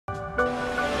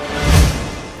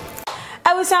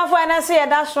Abusan for na so ye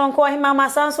da strong ko himama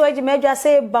sanso agimedwa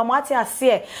say bamwate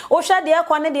ase wo hwe de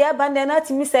ekwa ne de ebande na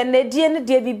timi se na die ne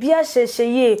de bibia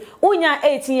hyehye unya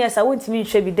 18 years a wontimi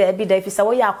nhwe bi da ifisa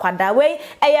wo ya akwada we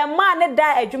eye ma ne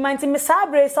da adwuma ntimi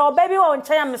sabre sa obabi wo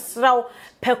nkyaya mesraw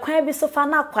pekwan bi so fa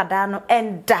na akwada no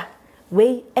enda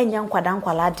we enya nkwada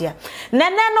nkwala dia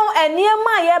nene no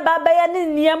eniema ye baba ye ne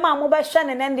niema mo ba hwe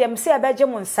ne nende em se abeje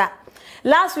mo nsa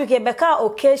last week ebeka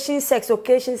occasion sex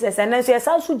and then so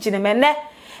yesa so gine mene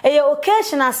eye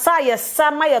occasion asa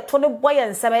yesa ma ye to ne boy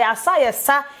nsem ye asa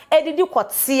yesa edidi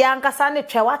kwotse ankasa ne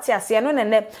twewate ase no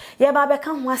nene ye ba beka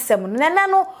ho asem nene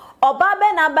no oba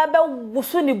be na baba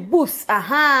wusu ni boost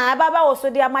aha baba wo so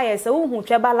dia ma yesa uhu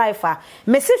tweba life a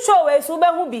mesi show we so be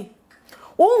hu bi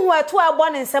uhu eto abo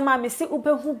ne nsem a mesi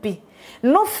ube hu bi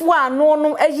no fu anu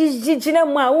no agigina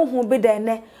mu a uhu bi da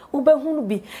ne ube hu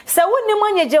bi se woni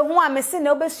manyeje hu a mesi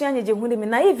na obesu anyeje hu mi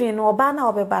na even no oba na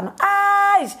obeba no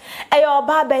ai e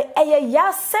oba be e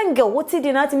ya single woti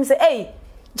di na timi say hey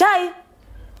jai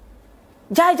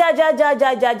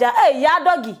ya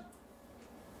doggy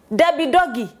Debbie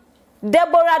doggy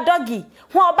Deborah doggy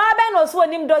hu oba be no so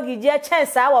onim doggy je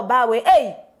chance a oba we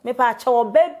hey me pa cha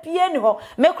oba bie ni ho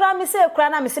me kura me say kura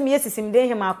na me say me yesisim de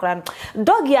him akura no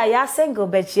doggy a ya single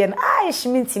be je no ai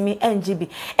shmintimi ngb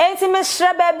enti me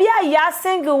hre ba bia ya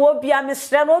single wo bia me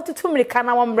hre no tutumrika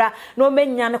na wombra no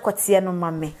menya ne kote no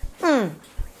mame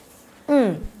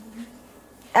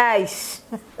aish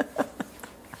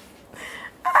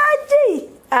aji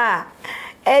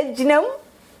ejinam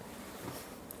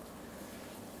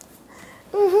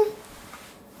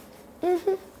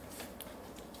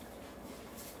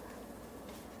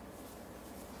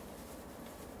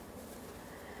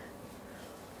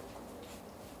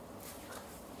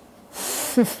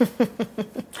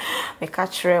me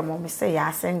catch remo me say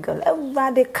ya single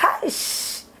everybody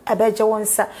cash abeje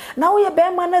wonsa na wo ye be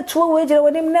ma na tuo we jere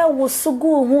wonim na wo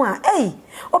sugu hu a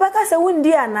obeka se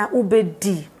wundi ana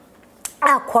ubedi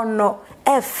akono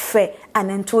efe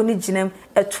anentuo ni ginem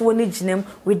etuo ni ginem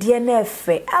we die na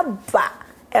efe aba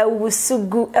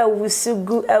ewusugu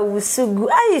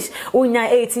aish unya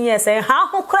 18 years ha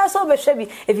ho kra so be hwe bi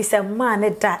evi se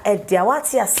man da edia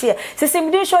wati ase sisi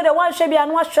mdi show the one hwe bi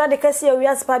anu ahwa de kase ya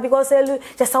wiaspa because elu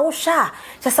just wo sha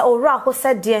just ora ho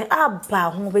sadie aba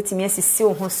ho betimi asisi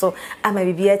ho so ama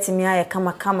bibi atimi aye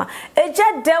kama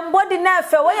eja dem body na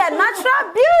efe we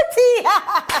natural beauty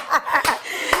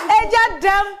eja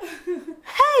dem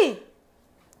hey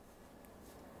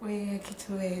we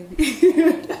kitwe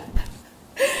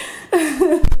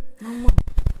Mama.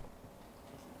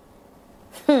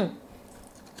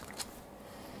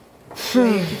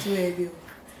 Hey,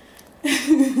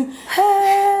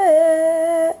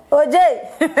 Oje.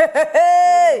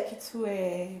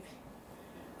 Kitwe.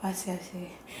 I say.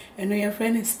 I know your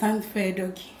friend is stand fair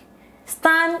doggy.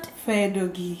 Stand fair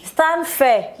doggy. Stand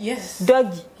fair. Yes.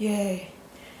 Doggy. Yeah.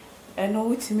 I know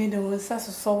what you made the one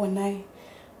so one night.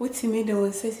 What you made the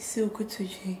one says so good to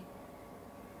you.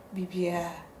 Bibia.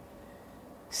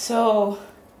 So,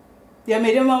 yeah,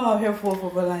 made your mama here for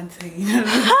Valentine.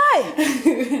 Hi.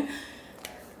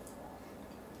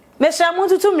 Mesha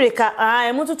muntu tumrika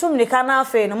muntu tumrika na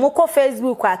afa no moko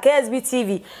Facebook kwa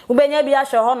KSBTV ubenya bia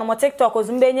hwe ho no mo TikTok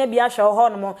uzumbenye bia hwe ho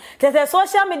no mo tete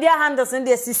social media handles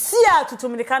ndi sisi a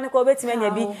tutumrika ne ko betimi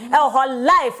anya bi ho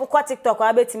live kwa TikTok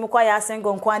abetimi kwa ya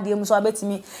single nkwa de mu so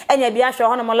abetimi anya bia hwe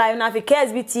ho no mo live na afi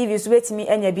KSBTV so betimi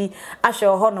anya bi ahwe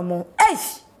ho no mo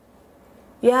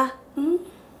yeah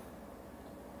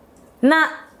na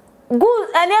good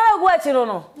anyway go achiro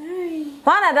no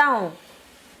wana down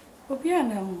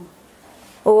Obiana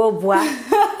oh boy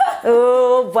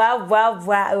oh boy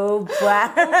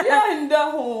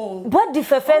Obianda ho body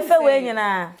fefe we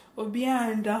nyina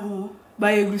Obianda ho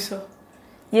ba yeguso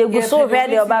hwe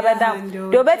de obaba down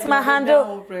de obetima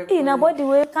handle na body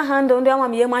we ka handle ndi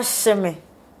amam ye ma hyeme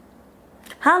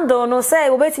handle no say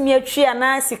obetimi atwi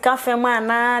ana sika fem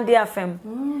ana de afem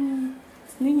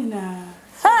ni nyina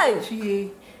hey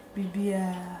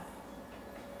bibia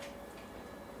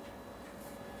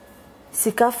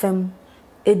sika fem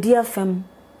edia fem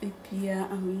epia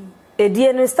amen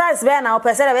edie no stars be na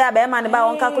opese de be ma ne ba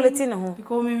won calculate ne ho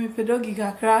because me pedogi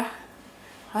kakra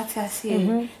ati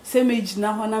ase se meji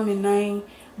na ho na me nan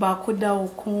ba koda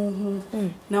okun hu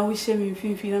na wo hye me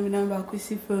finfi na me nan ba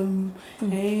kosi fam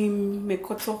me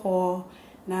koto ho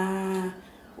na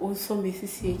also me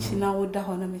sisi echi na wo da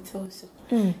ho na me tell so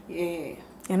yeah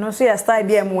you know so your style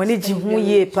be am woni ji hu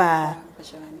ye pa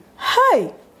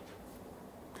hi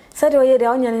said oye de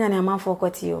onya nya na amafo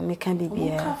kwati o meka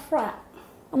bibia kafra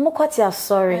mo kwati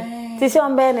sorry ti se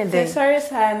on be ne de sorry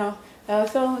sai no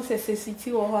Also say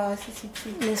sisi or sisi.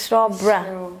 Mr. Bra.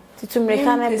 To make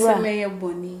an bra. May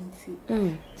bonny.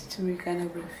 To make an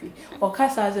abrafy. Or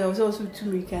Casa also to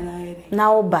make an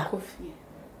now coffee.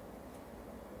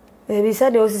 They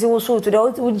said there was also to the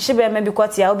would she be maybe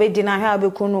quite ya be dinner here be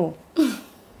kuno.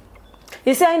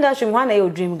 You say in that you want a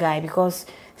dream guy because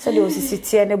said there was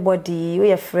city anybody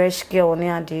we a fresh girl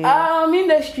near the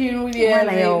industry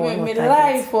me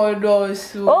life for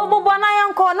those oh bobana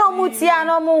yanko no mutia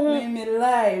no mu me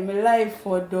life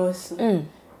for those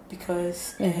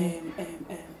because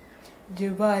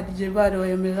Jebad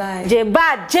or me life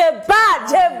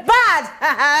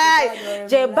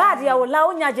Jebad ya wala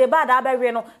unya Jebad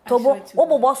abewe no tobo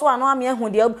obobo so ano am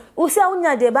ehun de usia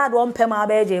unya Jebad wo mpem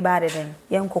abe Jebad den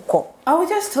yenkokọ I will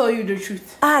just tell you the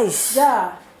truth. Aish.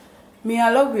 Yeah. Me, I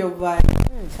love your vibe.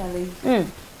 Charlie.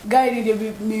 Guy,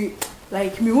 did me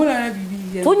like me wanna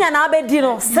be. Unya na abe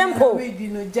dino simple.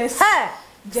 Just a.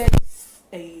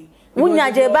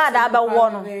 Unya Jebad abe wo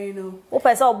no. Wo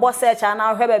pese obo search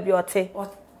ana hwe ba bi ote.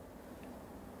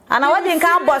 Ana what din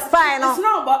kan boss fine no.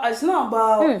 It's not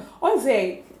about. On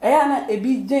say, na e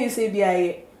bi dey say bi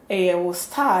aye will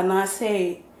star na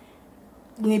say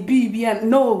ni bibi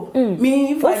no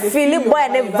me if I feel boy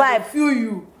the vibe feel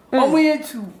you omoye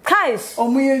too guys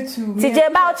omoye too ti je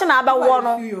ba uchi na aba wo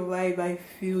no feel your vibe I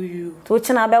feel you to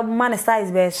uchi na aba man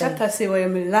size be Shatta say why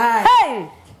me lie hey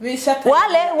we Shatta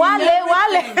Wale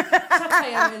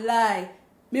Shatta ya me lie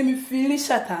me feel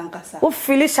Shatta ankasa o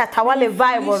feel Shatta Wale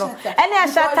vibe no ene a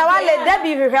Shatta Wale da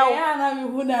bi hwehwe ya na me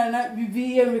hu na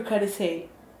bibi ye me kare say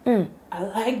I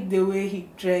like the way he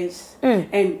dress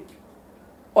and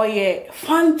oh yeah,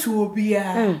 fun to be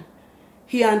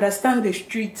he understand the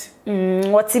street.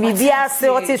 What Bibia say,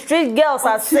 what the street girls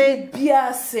are say.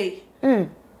 Bibia say.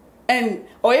 And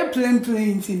oh yeah,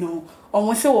 plain, you know.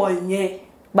 Almost one yeah.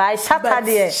 By Shatta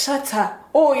there. Shatta.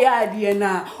 Oh yeah, dear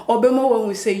na. Obemo when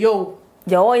we say yo.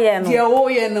 Oh yeah no. Yeah, oh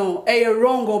yeah no.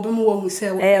 Wrong obemo when we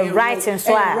say right and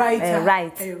so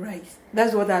right.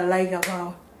 That's what I like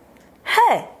about.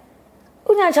 Hey.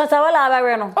 Unya Shatta Wale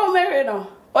abawe no. Oh, Mary no.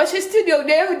 Oh, she studio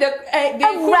they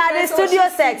studio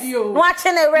sex.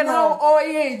 Watching a reno. No, oh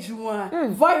age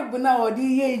one. Vibe now or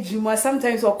the age one.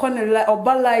 Sometimes or corner or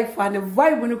bad life and the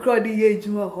vibe when you call the age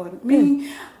one.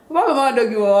 Me, Baba my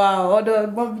doggy wow or the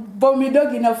bomby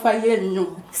dog in a fire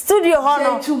no. Studio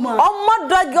hono. Oh more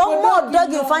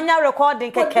doggy fanya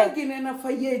recording keke. Dog in a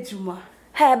fire juma.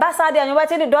 Hey, Basadi, and you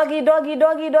watching the doggy,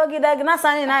 na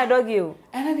sani na doggy you.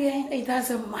 And it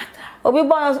doesn't matter. Obi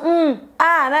bonus,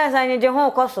 na sani je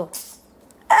hon koso.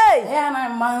 Hey! Yeah, na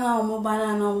man mo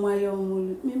banana mo yo.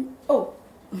 Oh.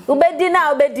 Obedi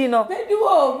no. Bedi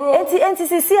wo, bro. Enti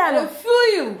sisi ano. I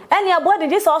feel you. Any abodi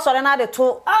this also na de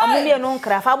to omuli no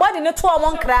nkra. Fa abodi ne to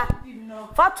omo nkra.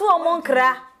 Fa to omo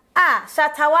nkra.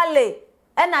 Shatta Wale,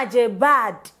 na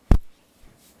Jebad.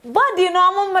 Body no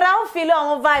amumra feel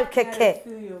on vibe keke.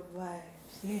 Feel your vibe.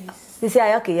 Yes. You see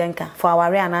ayoke yenka for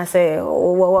our and say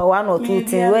one or two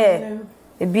things where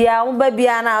bia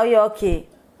bia na you okay.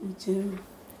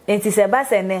 Enti se ba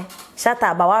se ne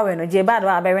Shatta ba wa we no Jebad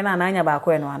wa be we na anya ba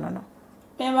ko no ano no.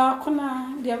 Me ba ko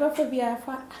na dia ba fa bia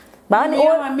fa. Ba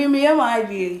ni me ya ma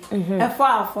die. E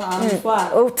fa.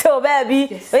 O to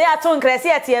baby. O ya to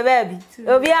nkrese etie baby.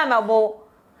 Obi amabo.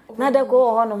 Na de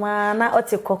ko ho no ma na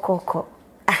ote kokoko.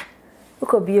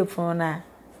 Uko biye pona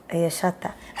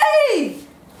Shatta. Hey!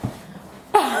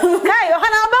 Kai,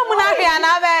 ohana ba mu na hwe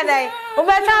ana ba dai. O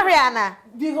be twa hwe ana.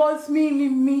 Because me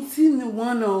meeting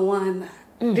one-on-one.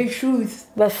 The truth.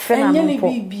 But and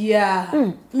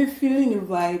me feeling the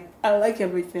vibe. I like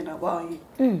everything about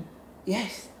you.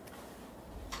 Yes.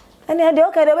 And I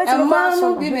okay the way to pass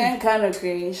be na kind of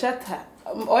Shatta.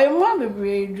 Or your mom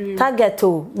be dream. Target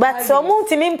to. But so mo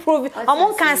to improve.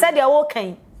 Amon can say they are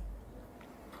okay.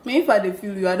 Me if I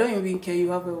feel you, I don't even care you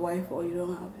have a wife or you don't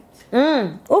have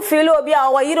it. O feel obi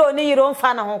a wa yiro ni yiro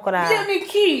mfa na ho kora. Yeah, me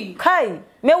key. Kai,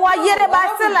 me wa yere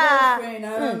ba sela.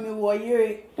 Me wa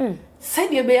yere.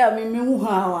 Said you be a me hu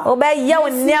ha. O be ye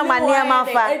niam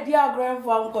fa. E dia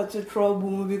grandfather got to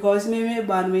trouble because me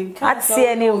ban me can't. At see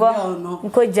any vo.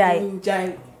 Nko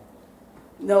jai.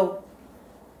 No.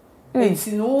 It's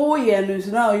no ye no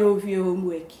now you feel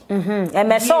homework. E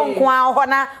me so nko a ho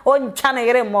na o ntwa na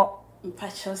yere mo.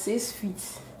 Patcho 6 feet.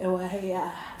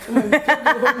 Here.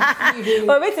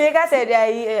 Obi ti ka say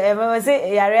dey me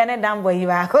say yare ne dan boy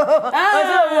ba ko. O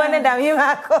so obi ne dan yi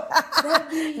ba ko.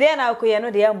 Dey na ko ye no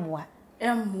dey amua.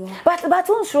 But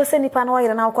unsuro se nipa na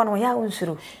oyere na akọ no ya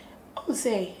unsuro. O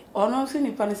say ono se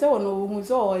nipa ne se wono hu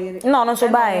so oyere. No so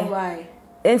bai.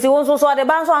 Enti wonso so de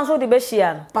ban so anso de be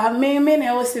hia no. Pa me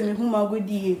na o se me hu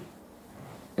magodi.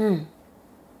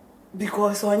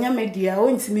 because on your media, I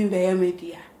won't mean by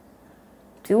media.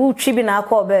 You chibi na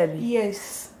call baby.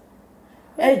 Yes.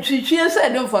 Chichi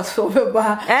said don't for so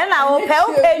ba. And I will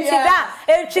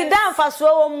pay chida for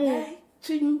so mu.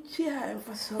 Chinchia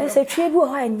for so. It's a tribu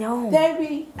I know.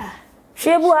 Baby.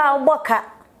 Tribu how boka.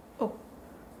 Oh.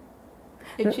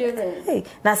 Hey,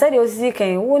 na said you see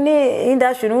can woni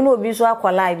industry no obi so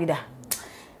akwala bi da.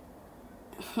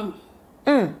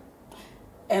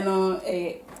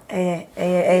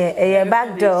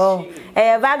 Back door.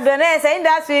 Back door na say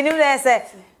industry ni na say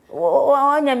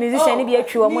onya musician bi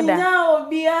atwi omo da. Na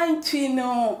obi Auntie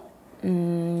no.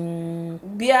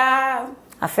 Bia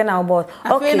afena about.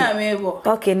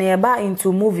 Okay, na ba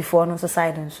into movie for no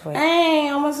society so.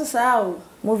 Almost so.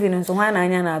 Movie no so hwan na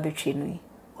anya na abetwi no.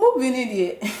 Movie ni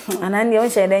die. Anani o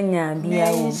share den nya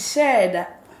bia wo. Share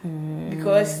that.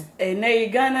 Because na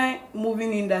Ghana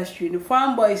movie industry, the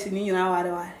farm boys ni nyina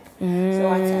ware. So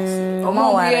what I say.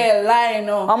 Omo ware line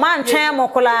no. O man twen mo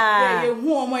kula.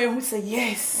 Yehu say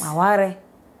yes. Aware.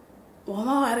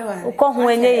 Omo ware. Uko hu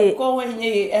enye. Uko hu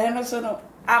enye. No so no.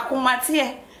 Akoma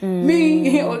tie.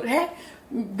 Me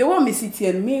the one me sit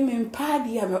here me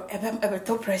party a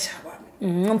top pressure ba.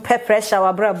 Pressure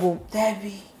wa brabo.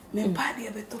 Debbie. Me party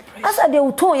a top pressure. Asa de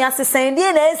uton ya sesen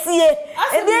de na esie.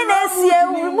 De na esie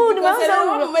remove me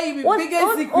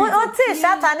so. O te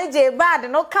Shatta ne je bad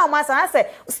no come asa asa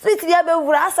street dia be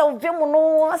wura asa obwem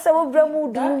no asa wo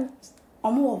bramu du.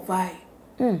 Omo vai.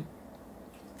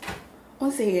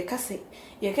 On say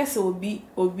ye kase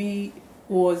obi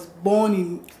was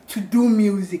born to do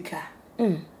music.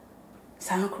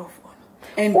 Soundcroft.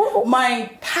 And my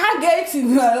target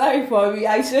in my life for me,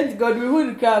 I said to God, we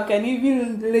would can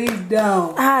even lay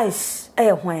down. Ice,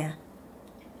 where?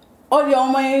 All your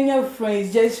my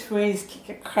friends, just friends,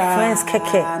 friends,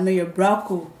 no, your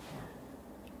braco.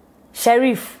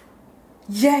 Sheriff.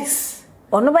 Yes.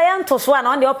 Or no, by to swan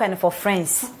on the open for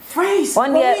friends. Friends,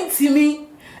 on to me.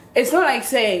 It's not like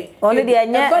say only the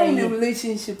in a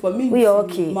relationship for me. We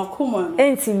okay. Makoma.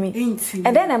 Intimate.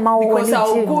 And then I'm because I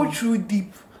will go through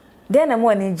deep. Then I'm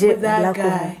one in jail with that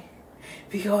guy.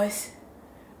 Because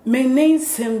my name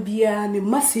Nsem and the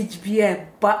message be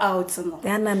but out no.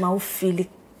 Then I'm feeling.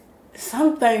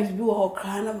 Sometimes we all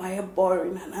crying my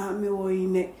boring and I'm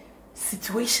in a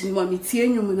situation where me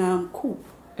telling you and I'm cool.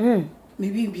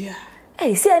 Maybe be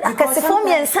hey, see, I can see for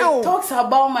me and sound. Talks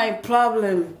about my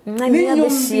problem. And the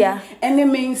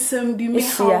main Nsem be me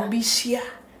how be share.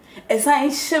 As I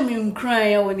shame him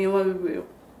crying when you want to.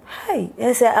 Hey,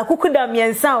 yes, I could have me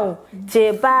and sound.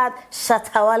 J-Bad,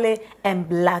 Shatta, Wale, and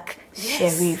Black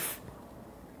Sheriff.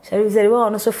 Sheriff said, well,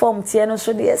 no, so form Tiano,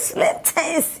 so the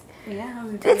slanties. Yeah,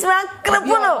 it's my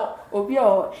crepuno.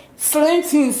 Obio,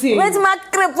 slanties. Where's my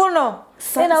crepuno?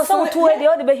 And I saw two the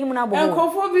other him now. And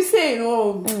conform be saying,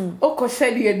 oh,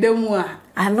 Cossadi, a demois.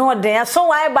 I know there,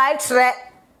 so I buy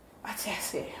threat. What I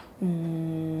say?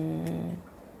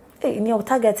 Hey, your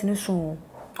target in soon.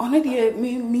 Only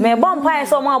me bomb pie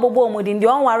so more bobo mudin the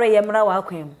on worry yamra wa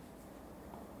kwem.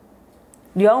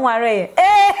 The on worry.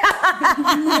 Eh.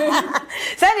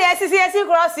 Say the sisi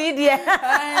cross there.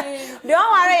 The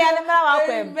on worry yamra wa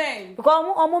kwem. Because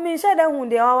omo me share that hu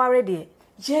the on worry there.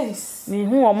 Yes. Me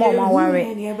hu omo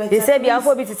worry. They say bia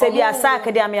for bi to say bia sack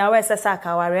there me awese sack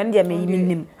worry and there me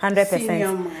nim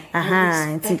 100%. Aha,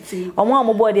 nti omo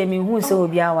bobo there me hu say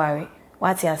obi worry.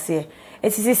 What you say?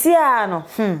 It is see no.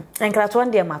 And crat one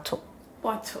day mato.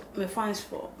 What me fans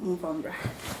for move on bra.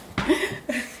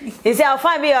 You see, I'll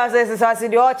find me as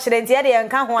the orchard and the and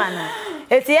Kahuana.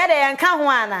 It's the other and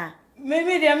Kahuana.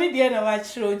 Maybe the media no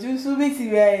watch show, just so bit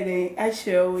I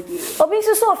share with you. Oh, being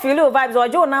so feel vibes or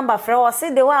your number for or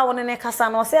say the one in a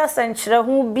cassan or say a century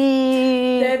who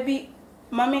be there be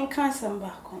mammy can't come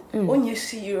back on. When you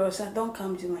see yours, I don't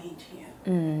come to my here.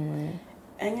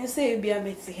 And you say be a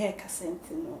bit hair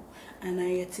cassentino. And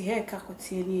I get to hear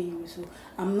kakoti you, so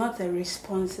I'm not a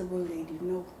responsible lady,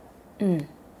 no.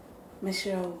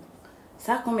 Michelle,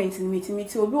 sa comment in me to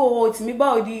be old to me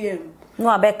about DM. No,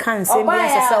 I bet can't say me.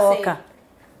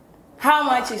 How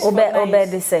much is obey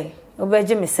the say? Obey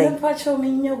Jimmy say. Patrol me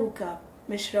in your book up,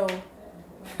 Michelle.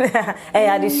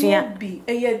 Any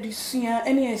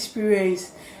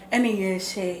experience, any year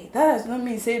say. That does not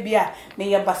mean say be a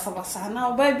near bassa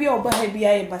now, baby or baby,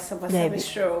 I bassa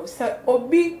Michelle. So,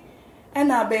 obi. And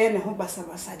I bear no basa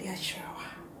the shower.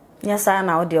 Yes, I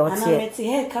know the old hair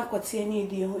kakoti any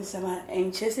dear who is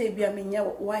and chase be a minya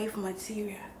wife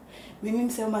material. Meaning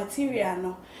some material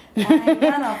no.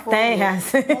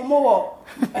 Thanks. More.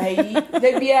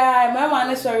 They be a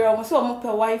mamma sorry, almost almost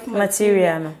a wife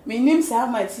material. Meaning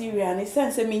some material, and it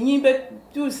sense a mini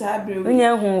but do sabri.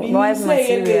 Wife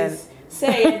material.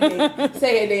 Say it,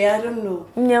 I don't know.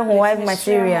 Nya ho wife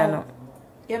material no.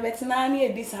 Ya betina na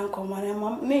e dis Akoma na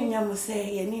mam na nya mo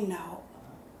say ye ni na ho.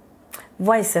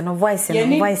 Voice na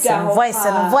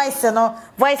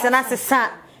sesa.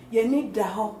 Ye ni da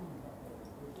ho.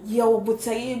 Ye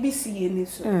obuta ye bi si ye ni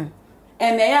so.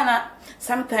 And na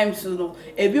sometimes you know,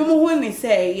 ebi mu hu ni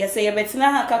say ye say ye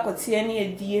betina ha ka kote na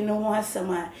ye die no ho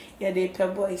asema ye dey pe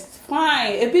boys.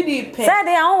 Fine, ebi dey pe. Say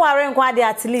dey an ware nkwa dey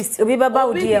at least obi baba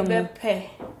odi am. Obi pe.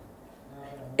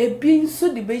 Ebi nso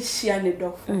de be hia ne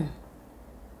dofo.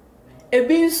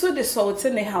 Ebi nso de salt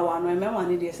ne hawa no emema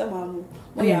ne de sama mu.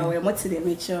 Mo ya we mo te de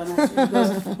me chiro na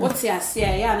because what ya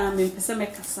say ya na me pese me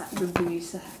kasa bebre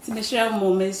sa. Ti me hira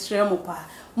mo pa.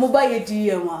 Mo ba ye di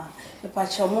ye ma. The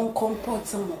pacha mon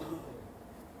comport mo.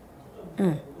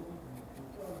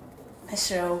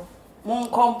 Ashero mon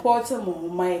comport mo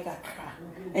my kakra.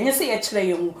 Enye say ye kire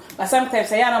ye mu. But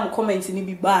sometimes I am comment ni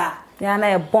bi ba. Ya na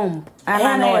a bomb.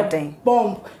 Ana no den.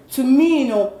 Bomb. To me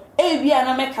no ebi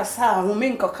ana me kasa ho me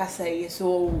nko kasa ye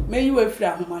so me you afri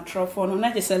ahoma trofo no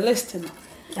na just a list no.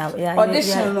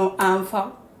 Audition no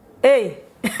amfa. Hey.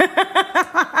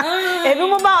 Ebi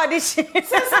mo ba audition.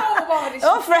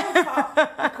 Oh friend.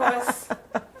 Because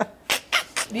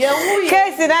the who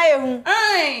case na ye hu.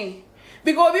 Ai.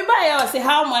 Because we buy say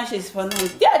how much is for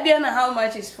night. Yeah, they know how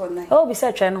much is for night. Oh, be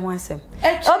say try no one Nsem.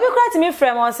 Oh, be cry to me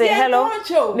friend or say hello.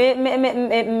 Me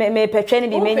petwe ni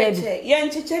bi me nya bi. Yeah,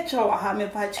 nchiche wa ha me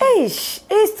pa che. Eish,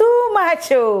 it's too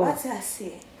much oh. What I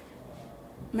say?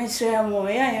 Me share mo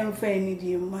ya yem fa ni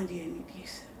di ma di ni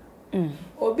di.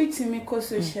 Obi ti mi ko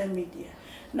social media.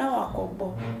 Now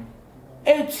akobo.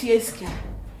 Etueska.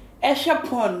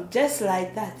 Eshapon just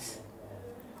like that.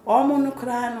 Omo no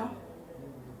kra no.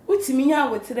 Utimi nya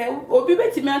wotre obi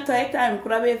betimi ato time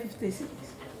kura be 56.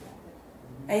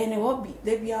 Ayene obi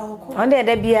de bia hoko. On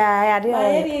de bia ya de.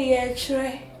 Ayere ye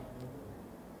chere.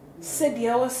 Said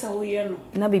ya wasa wo ye no.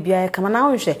 Na bibia kama na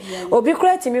wonhwe. Obi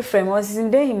kura timi frame was in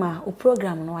dey hima o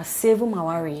program no was save ma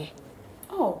ware.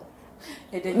 Oh.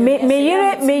 Me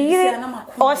yire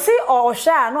o si o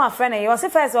hwa no afre na ye o si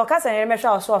first o kasa yire me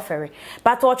hwa o so ofere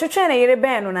but o twetwe na yire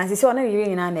ben no na sisi o na yire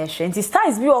nyina na ehwe nti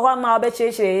styles bi o ho ma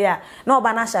obechechire ya na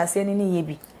oba na hya ase ni ni ye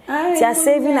bi ti a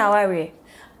saving our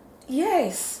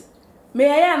yes me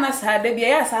ya na sa da bi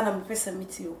ya sa na me pesa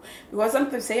meti o because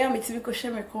sometimes say ya meti bi ko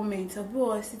share me comment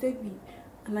abo o si da bi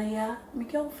na ya me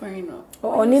girlfriend no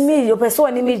oni mi yo pesa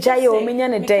oni mi jaye o me nya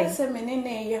ne den pesa me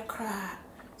ne ya kra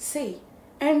say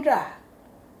Andra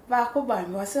Bako ba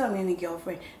mi wase on any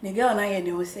girlfriend. The girl na ye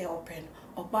ne say open.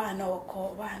 Oba na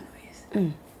wako oba no yes.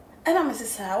 And I'm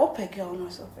say open girl no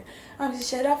so open. I'm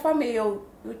say that family yo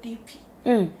DP.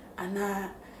 And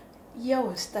ye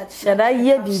will start. Shada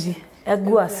ye bibi.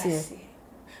 Egu ase.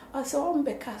 Also on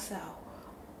be kasa.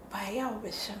 Ba ya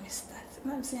we share me start.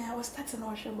 And I'm saying I was starting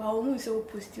on show but we say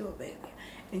post your baby.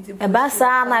 E ba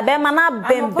sa na be ma na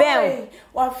bembem.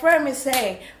 What friend me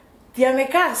say the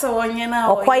America so onye na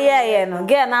okoye no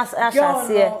girl na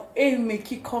ashase e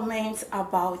make comments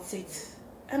about it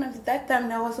and at that time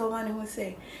there was someone who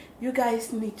say you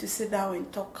guys need to sit down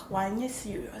and talk why you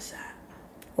serious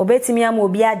obetimi am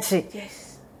obi age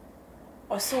yes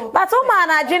also but o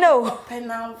man age no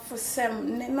penal for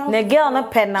some ne girl no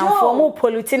penal for mo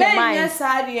pollute the mind yes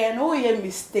and no ye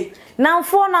mistake now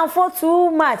for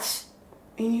too much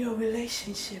in your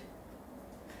relationship.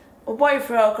 O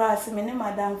boyfriend class me ne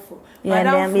madam for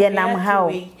madam ye nam how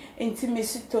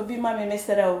intimacy to be ma me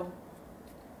mesera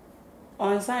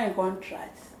on sign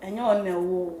contract enye on na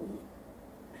wo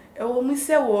e wo mu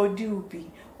se wo di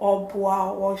ubi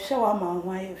oboa wo hwe wa ma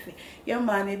ho ayefe ye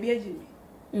ma na bi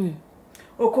agimi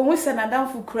okomu se na dam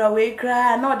fu kura we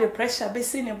kra na the pressure be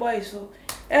see ne boy so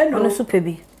no so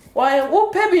pebi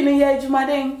wo pebi ne ye adwuma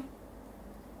den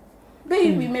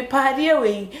baby me party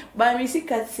away but me see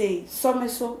cat say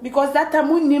so because that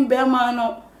time we nim be man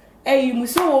no eh you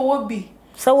so wo bi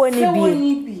so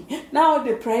woni bi now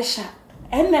the pressure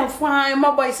and then fine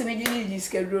my boys in the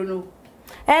schedule no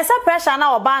so pressure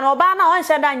na oba na on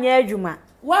hye da nya adwuma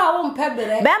wa wo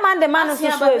mpebere be man de man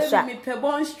so sha me pe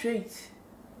born straight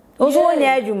o so woni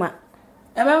adwuma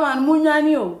e be man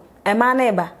munwani o e man na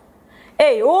eba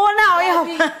hey, oh now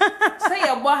you say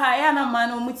your boy ya na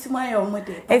man omutima ya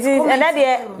omode. It is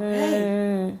another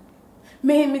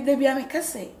me de bia me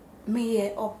kase me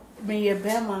ye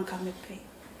be man ka me pe.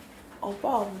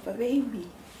 Oba baby.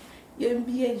 Ye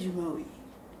bi ejuma we.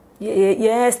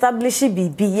 Ye establish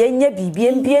bibi, ye nya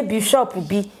bibi, ye bishop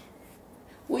bi.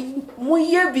 Wo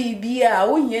ye bibi a,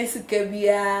 wo ye sika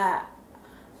bia.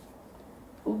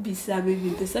 Ubisa baby,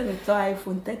 the 7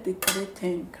 iPhone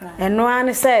 3310 cry. And no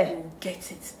one say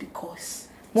get it because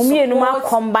Mo mienu ma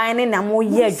combine na mo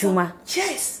ye adwuma.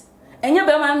 Yes. Enya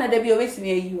be man na da bi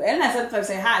obetimi ayi. And I sometimes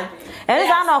say hi. And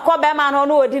sa na ko be man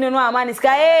no odi no ama ni sika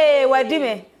wadi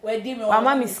me.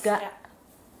 Ama mi sika.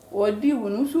 Wadi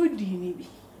wonu so di ni bi.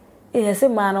 Yes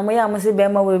man no mo ya mo se be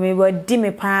ma we me wadi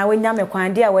me pa we nya me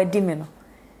kwan dia wadi me no.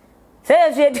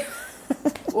 Say ye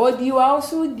Wadi wa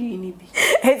so di ni bi.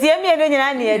 Etie mienu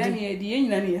nyina na ye di. Ye di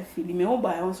nyina na ye fili me wo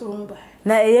ba yo so wo ba.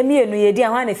 Na ye mienu ye di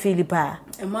ahwa na Filipa.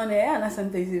 Man na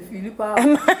sometimes Filipa.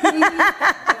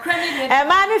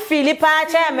 Man Filipa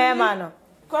che me man no.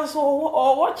 Cause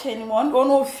watching one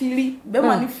no fili be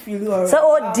man fili or. So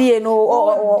o die no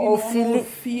o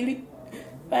fili.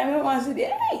 Ba me wan say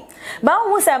hey. Ba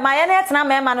wo say ma ye na etna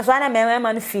me man no so na me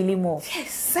man fili mo.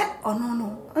 Yes,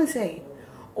 no. I say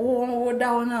o da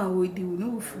wona o di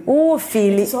no fili. O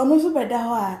fili. So no so be da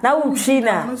ho a. Na wo twi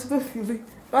na. No so be fili.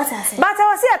 What I say? But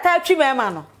I was here to twi me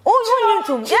man no. O yin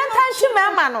tum. Ye tan twi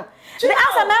me man no. The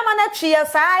asa me man na twi ya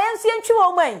sa ye nsi ntwi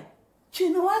wo man. Twi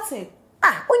no what say?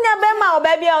 Ah, unya be ma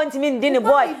oba bia ontimi ndi ni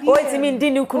boy, o ontimi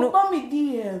ndi ni kunu. Oba me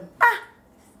DM. Ah.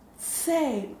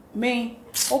 Say me,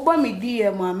 oba me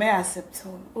DM ma me accept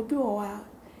on. Obi o wa.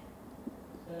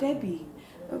 Debbie,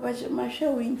 my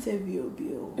show interview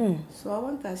obi o. So I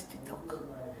want us to talk.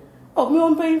 Oh, me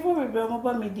on pay for me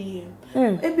oba me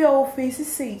DM. Ebi o face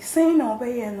say no oba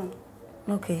ye no.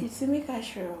 Okay. You see me ka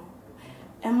sure.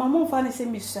 And my mom fan say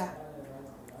me sha.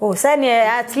 Oh, send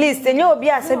at least enye obi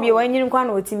asabi wanyini kwa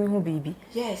na otimi hu bibi.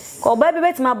 Yes. Ko ba bi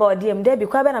betima ba odiem de bi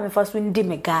kwa be na me faso ndi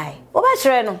me guy. Oba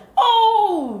kire no.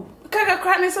 Oh, kaka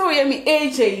kwa me so ye me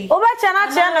AJ. Oba kire na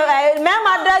kire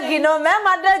no me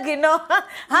ma doggy no.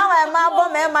 How am I bo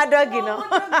me ma doggy no.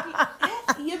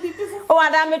 Ye bibi fu. Oh,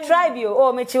 and me tribe you.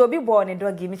 Oh, me chi obi born in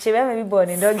doggy. Me chi be born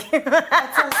in doggy.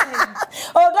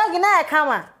 Oh, doggy na e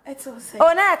kama. It's all same.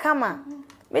 Oh, na e kama.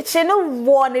 Me che no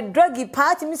one druggy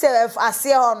party me say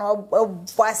asie ho no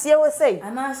asie wo say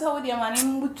ana so we dey man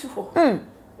mbutu ho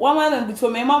one man mbutu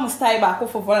me mama style ba ko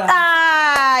fofo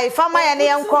ai fama ya ne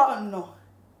yenko no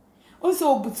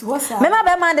onso obutu ho sa me ma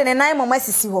be man de ne nan mama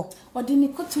sisi ho odi ni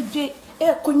ko tuje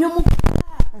e konyomu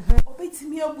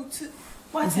obetimi obutu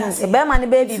what ya say be man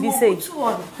be bibi say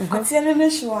atie ne ne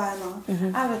shwa no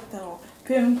abetawo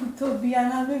pemputo bia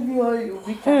na bebi oyo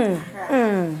bika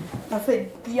na fe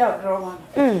dia drama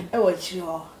e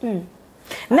wachio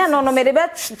no me de be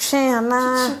twen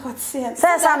na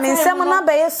say sa me nsem na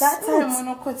be yesu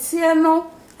no kotie no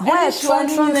ho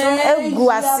tron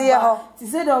egu asie ho ti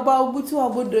say do ba obutu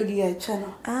obodogi e che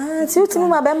no ti utimi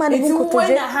ma be man de bu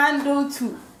kotoje handle to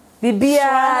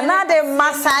bibia na de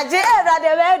massage e ra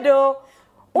de wedo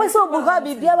we so buga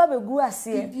bibia ba begu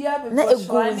ase na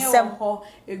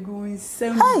egu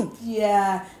nsem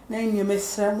yeah na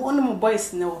nyemesra mo no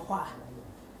boys na wo ha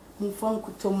mo fon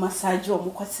kuto massage o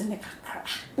mo kwase ne kakra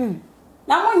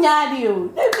na mo nyaade o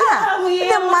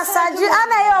de massage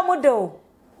ana ye o mo do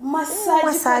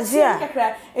massage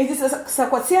kakra e dis sa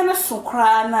kwatie na so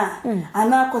kra na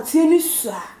ana kwatie ni su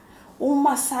a o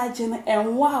massage na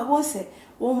enwa wo se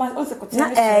o ma o se kwatie na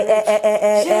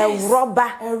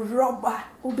rubber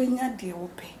ubenya de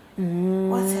ope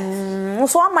what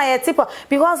else so am I tipo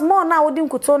because more now we didn't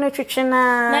kuto no twetwe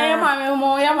na ya mama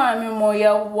mo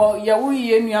ya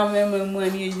wuye nua mama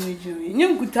ani ejinejiri nyi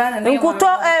nkuta na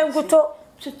nkuto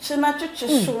twetwe na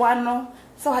twetwe soa no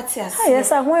so what else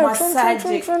yes I want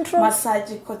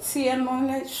massage kotie no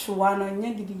na soa no nya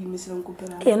gidigi misira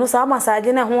nkupera no sa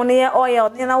massage na ho ne ye oil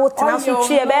na wotena so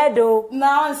twie bedo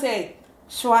na on say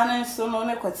soa no so no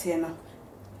ne kotie no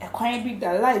e kwan bi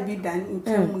da live bi da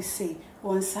ntamu say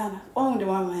one sana on the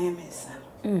one my mesa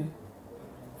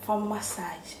for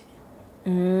massage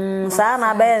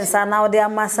sana ben sana o de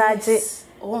massage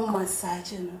oh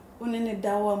massage no unene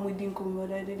dawa mudi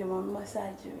nkomoda de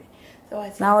massage so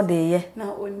what now de ye na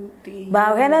on de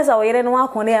ba hena sa o yere no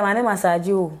akon de ma ne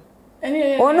massage o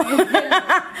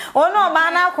ono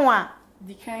ba na akon a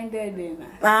the kind de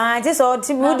na just o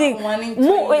ti mudi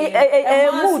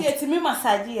mood see me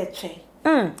massage ye che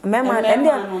mema and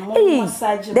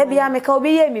de bia me ka obi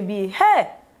ye me bi he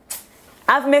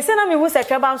I've me say na me hu se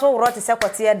tweba nso woro te se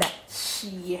kote da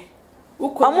hie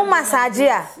omo massage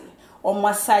a o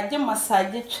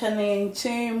massage chene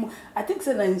nchem I think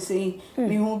say na say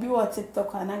me hu bi wo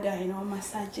TikTok anaga he no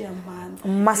massage man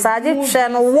massage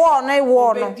chene wo no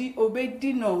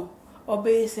obedi no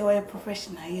obe say we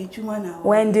professional ye juma na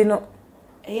wendi no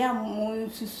eya mo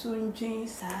nsusu nchin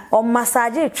sa o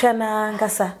massage chene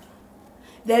ngasa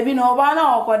Debi no ba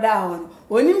na okoda ho.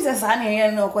 Onim se sa na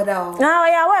ye na okoda ho. Na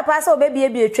ya we pa se obebie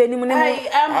bi etwa ni mu ne mu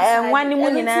enwa ni mu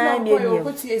nyina bi bi.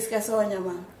 Ko tu eska se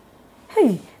onyama.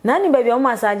 Hey, nani baby o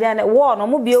massage na wo no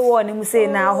mo bie wo ni mu say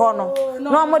na ho no.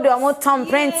 No mo de o tom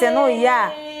print no ya.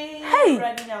 Hey.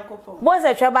 Boys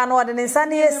a traba no de nsa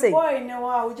na yesi. Boy no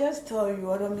I will just tell you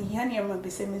what me here na be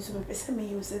say me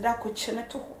use that ko chene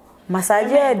to.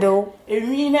 Massage do.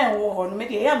 Ewi na wo ho no me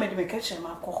de ya me de me ka chene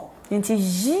ma ko ho. Nti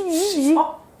ji.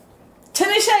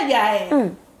 Chene sha ya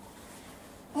e.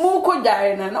 Mu ko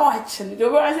jare na wa chene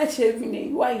do ba say chevi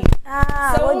na why.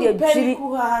 So de jiri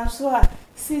ku ha so ha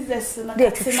scissors na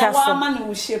ka wa man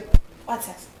wo shape. What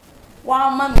is? Wa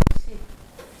man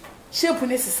shape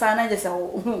ni sisa na je say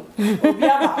obi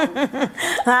aba.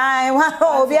 Ai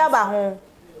wa obi aba ho.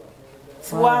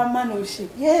 Wa man wo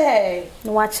shape. Yeah.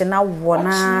 No watch na wo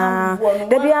na.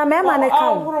 Da bia me ma ne ka.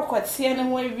 Awro kwatie ne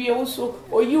ho awie wo so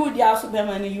oyudi aso be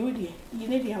ma ne yudi. Yi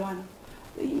ne dia ma no.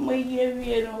 Mo yi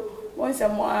awie no. Once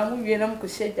mo amu wie na mo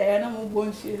kose ja na mo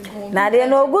bonsie. Na de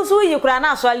no ogusu yi kura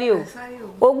na asole o.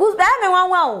 Ogusu da me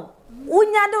wanwa o.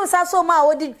 Unya de usaso ma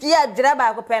odi dua dwira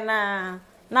ba ko pe na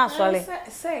asole.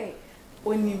 Say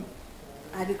oni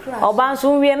ade kra. Oba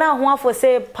nso wie na ho afo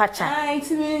say pacha. Ai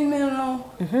ti me no.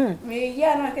 Me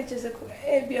ya na ka chese ko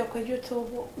e bi akwadwo to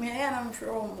bo. Me ya na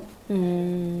mfro mo.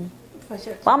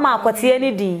 Wa ma akotie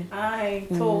ni din. Ai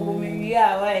to bo me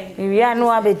ya wai. Me ya no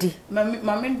abedi.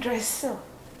 Ma me dress so.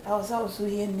 I was also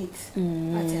here neat.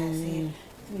 What I say,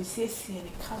 we say the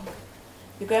come.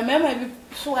 You can remember me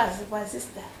so as my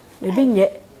sister. Maybe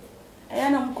yet. I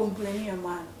am complaining a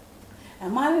man. A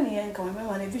man in the end can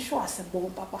remember and if you as a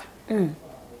bone papa.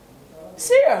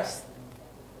 Serious.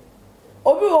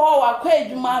 Obi wo wa kwa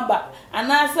edwuma ba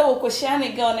anase wo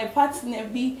kohia girl ne partner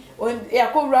bi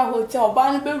yakowura hotel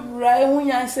ba no bewura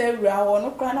ehunya nsa ewura wo no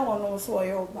kra na wo no so wo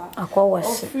yo ba akwa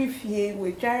ofifie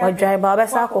we dwai ba be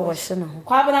sa akwa hye no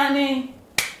kwa bra ni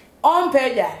on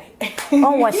pejare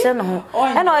on wo hye no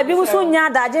e na obi muso nya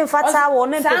adaje mfata wo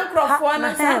ne sankrofo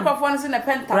no so na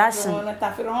penta no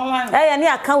tafiro ho man ya ni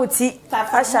account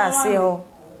asha ase ho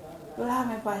la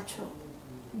me pacho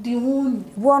di hun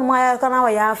won ma ya kana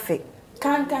wa ya afi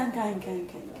kan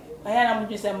ayana mu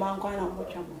jise man kwa na mo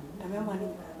twam da me mani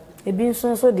ebi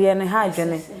nso de ne ha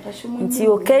adwene nti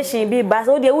occasion bi ba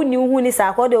so de wuni hu ni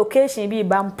sa ko de occasion bi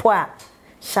ba mpo a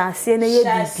hyase na ye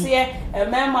bibi hyase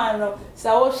emema no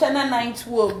sa wo hwe na night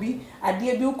wo bi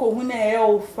ade bi ko hu na ye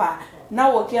ofa na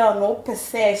wo ke no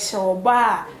pese hye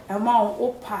oba ema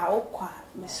opa okwa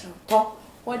mesro to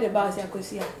wo de ba se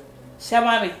akosi a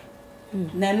hyema me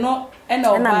na no e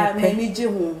na oba me je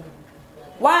hu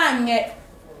wanye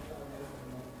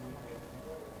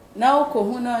na oko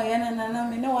hu na ye na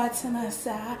me no watena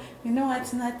sa me no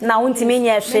watena na untimi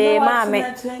nya hwe ma me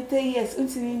 20 years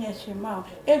untimi nya hwe ma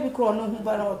e bi kro no hu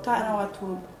ba na ota na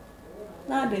wato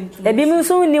na de ntu e bi mi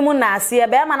so ni mu na ase e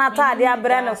be ma na ta ade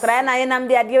abre no kra na ye nam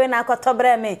de ade we na akoto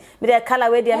bre me de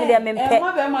kala we de me de me mpe e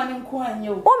ma be ma ni nko anye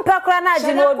o mpe kra na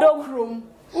agi no odom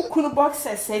ukunu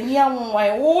boxers eni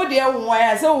awonwan wo de awonwan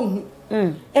ase ohu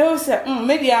e wo se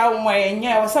me de awonwan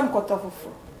enya wo sam koto fofo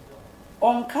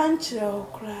on kanche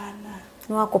okra na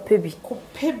no akopebi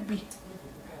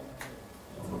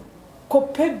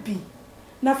kopebi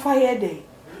na fire day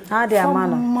ade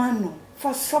amano mano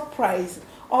for surprise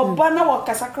oba na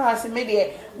wakasa class me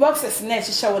de boxers na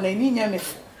hihye wo na ni nya me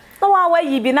no wa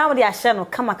yi bi na wo de ahye no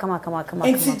kama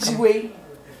enti jiwe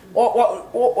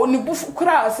o ni bufu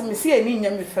kura asemi si eni nya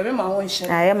me fe me ma won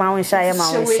hye aye ma won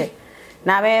hye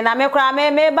na me kura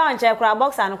me ba nche kura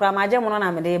boxer no kura ma je mu no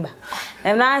na me de ba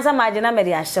na ansa ma je na me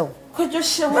de ahye wo ko jo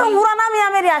hye wo wura na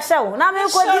me de ahye wo na me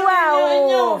ko di wa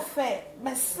o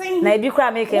na bi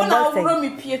kura me ken boxer na me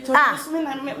pie to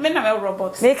me na me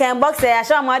robot me ken boxer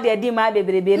ahye ma de di ma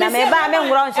bebrebe na me ba me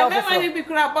ngura on shop me bi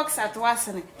kura boxer to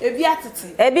asene ebi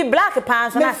atete ebi black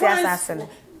pants na se asasene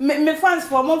me fans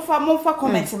for mon fa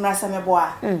comment mrasa me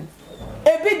boa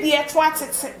ebi de to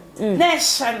atete na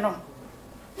ehye no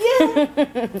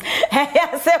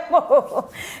Yasemo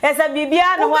esa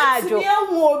bibia no ajo me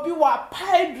hu obi wa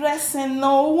pie dressing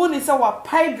no woni say wa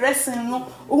pie dressing no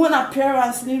won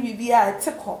appearance ni bibia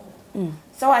teko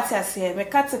so what I say me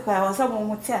katiko I was say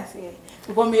mo ti ase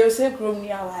because me say krom ni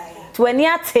awaya to ani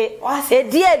ate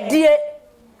edie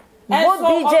bo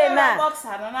DJ na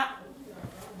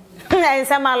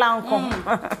Nsem alanko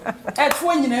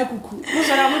eto nyina kuku mo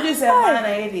so na mo di say ma na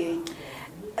ye de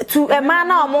tu e ma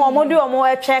na omo de omo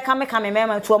etwe kame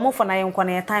mema tu omo fo na ye nko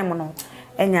na time no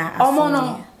enya omo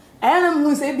no ayana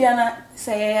mu se bia na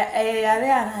se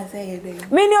yare ana se ye de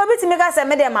mi ni obi ti me ka se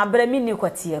me de ma bra mi ni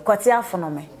kwati afo no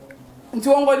me nti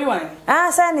wongodi wan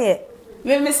sa ne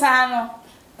me sa no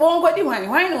wongodi wan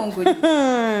no wongodi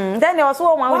then e so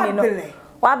wo wani no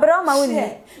wa bra ma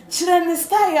woni chire ni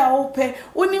style ya ope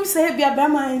onim se bia bra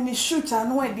ma ni shoot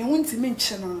anu e de wonti me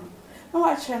nche no No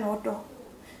watch no do.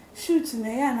 Shoot na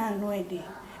ya na no ide.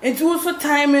 Enti wo so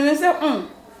time no say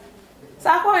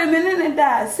Sa ko me ne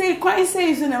da say kwan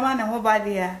say so na ma na ho ba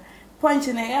dia. Punch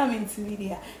na ya me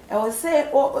ntividia. I will say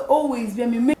always be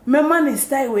me man is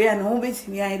style we na ho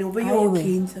betimi ai do be you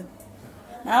okay nti.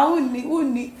 Na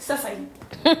unni sasai.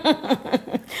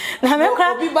 Na me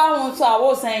kwa obi ba won so a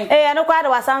wo san. No kwa da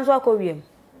wasan so akowiem.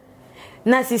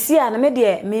 Na sisi a na me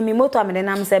de me moto me de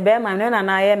nam se be ma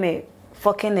na ye me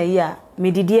fucking a year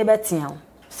me didie betia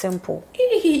simple.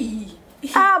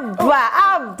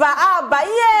 Abba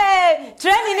yeah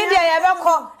training ni dia ya be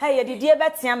ko hey ye didie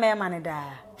betia me ma ne da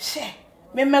she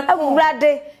me ko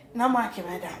brade na ma ke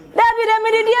madam David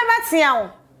me didie betia wo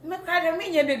me ka de me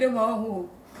nye de ma ho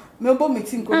me bo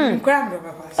meeting ko me kra me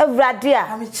papa brade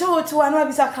a am chewo to wan ma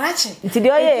bisa krache nti de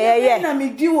oye na me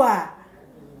diwa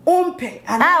ompe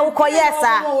wo ko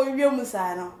yesa wo wi mu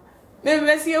sa no me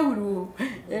besi ehuru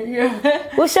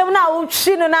wo shem na wo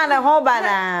twi no na ne ho ba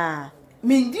na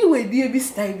me di we die bi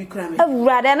style bi kra me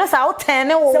brade no sa wo ten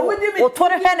ne wo to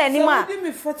re hwe na ni ma so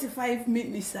me 45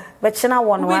 minutes sir be chena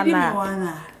one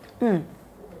na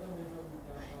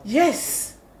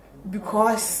yes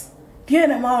because dia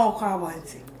na ma o kwa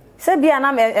wanti se bia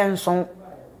na me enson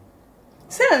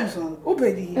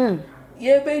obedi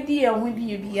ye bedi ya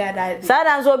hudi bi ya da sa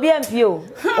dan so bia mpio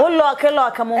o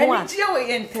lock mo ho a je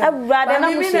we enter brade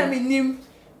na mo se nim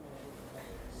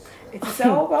it's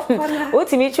all about fun o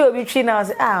timi chi obi twi na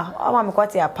say o ma me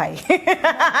kwati apai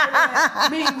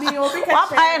me obi ka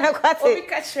apai na kwati obi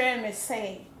ka share me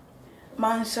say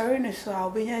man sorry no so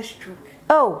I'll be a stroke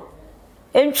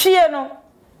entwie no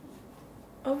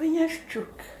obi a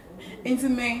stroke into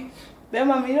me be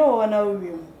ma me no na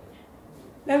owi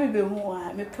let me be who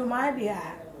me pema dia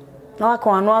na waka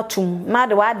wano atum na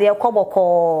de wa de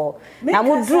koboko na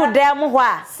mu dru dem ho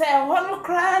a say hono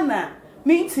kra na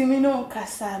me timi no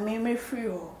kasa me free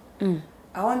o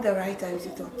I want the right time to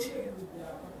talk to you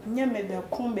nya me be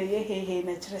kombe ye hehe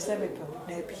na kire se be to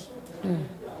da bi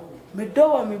me do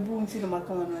wa me bu nti no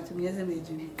makama no atum ye se me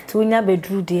jimi tu nya be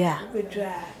dru de a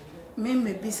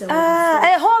me bisa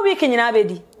whole week nyina be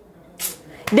di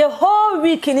the whole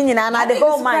week ni nyina na the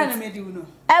whole month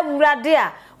ewurade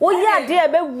a wo ya de e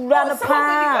be wura no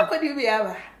pa ko di bi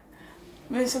aba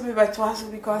me so be back to us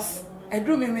because I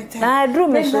drew me tell I drew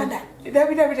me so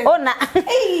David oh na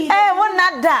wo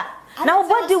na da na wo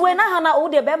body we na ha na wo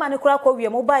de be ma ne kura kwa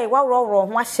wiem wo bai wa ro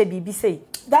ho ahye bibi sei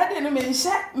that no me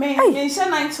nsha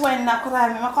 91 na kura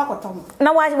me makwa kotom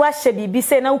na wa ahye bibi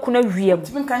sei na wo kuna wiem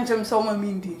timi kan chem so ma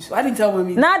mindi so I didn't tell ma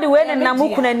mindi na de we ne na mo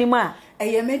kuna nim a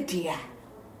eye media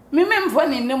me mfo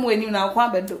ne nem wani na kwa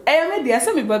bedo eye media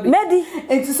se me babe medi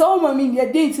enti so ma mindi e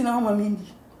date na ma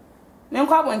mindi me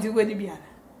kwa bonti gwadi bia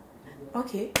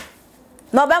okay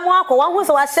no be mo akọ wan hu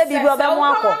se wa hye bibi o be mo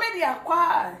akọ ma media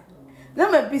kwa na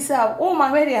me bisa o ma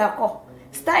media akọ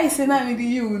style na me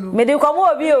di you no me di kwa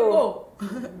mo obi o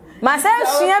ma se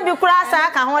hia bi kura sa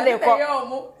aka ho de ko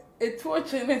etu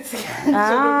oche ne ti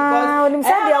onim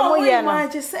se de mo ye no ma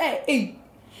je say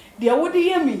de wo de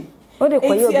ye mi o de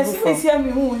ko ye obi fo esi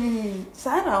mi hu ni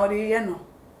sa na o de ye no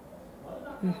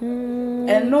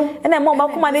eno ena mo ba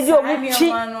kuma de je obi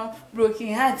chi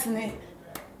broken heart ne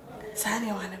sa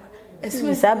ne wa ne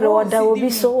esi sabre woda obi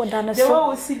so woda na so de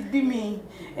wo si di mi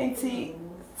enti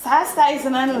sa style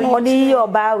na no o di yo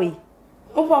ba we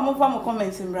mo fa mo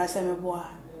comment mbra se me boa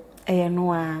eye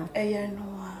no a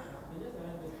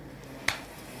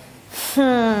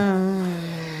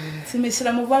si me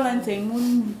sira mo valentine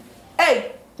mun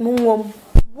mun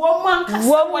woman kasa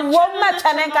wom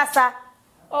chane kasa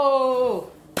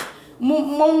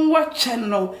mun watch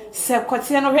no se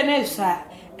kwete no hwe na isa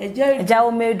eja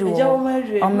o medu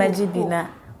o meji bina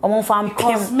o mo fam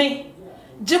pem me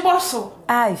jiboso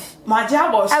ai ma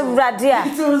jiboso awurade a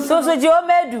so je o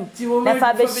medu na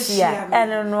fa be hia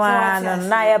eno no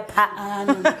na ye pa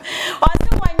o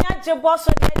se wanya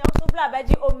jiboso de na so bla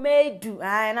baji o medu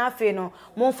ai na fe no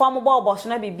mo fam bo oboso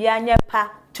na bibia anya pa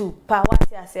to pa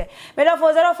wasi ase me do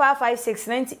for 0556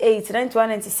 98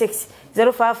 9196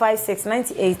 0556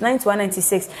 98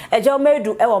 9196 eja o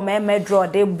medu e wo me draw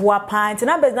de boa pant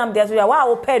na beznam de so ya wa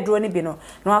wo pedro ni bi no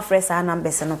no afre sa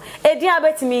numbers no edi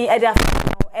abetimi edi afre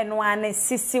no eno ane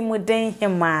sisi muden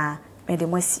hima me de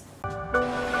mosi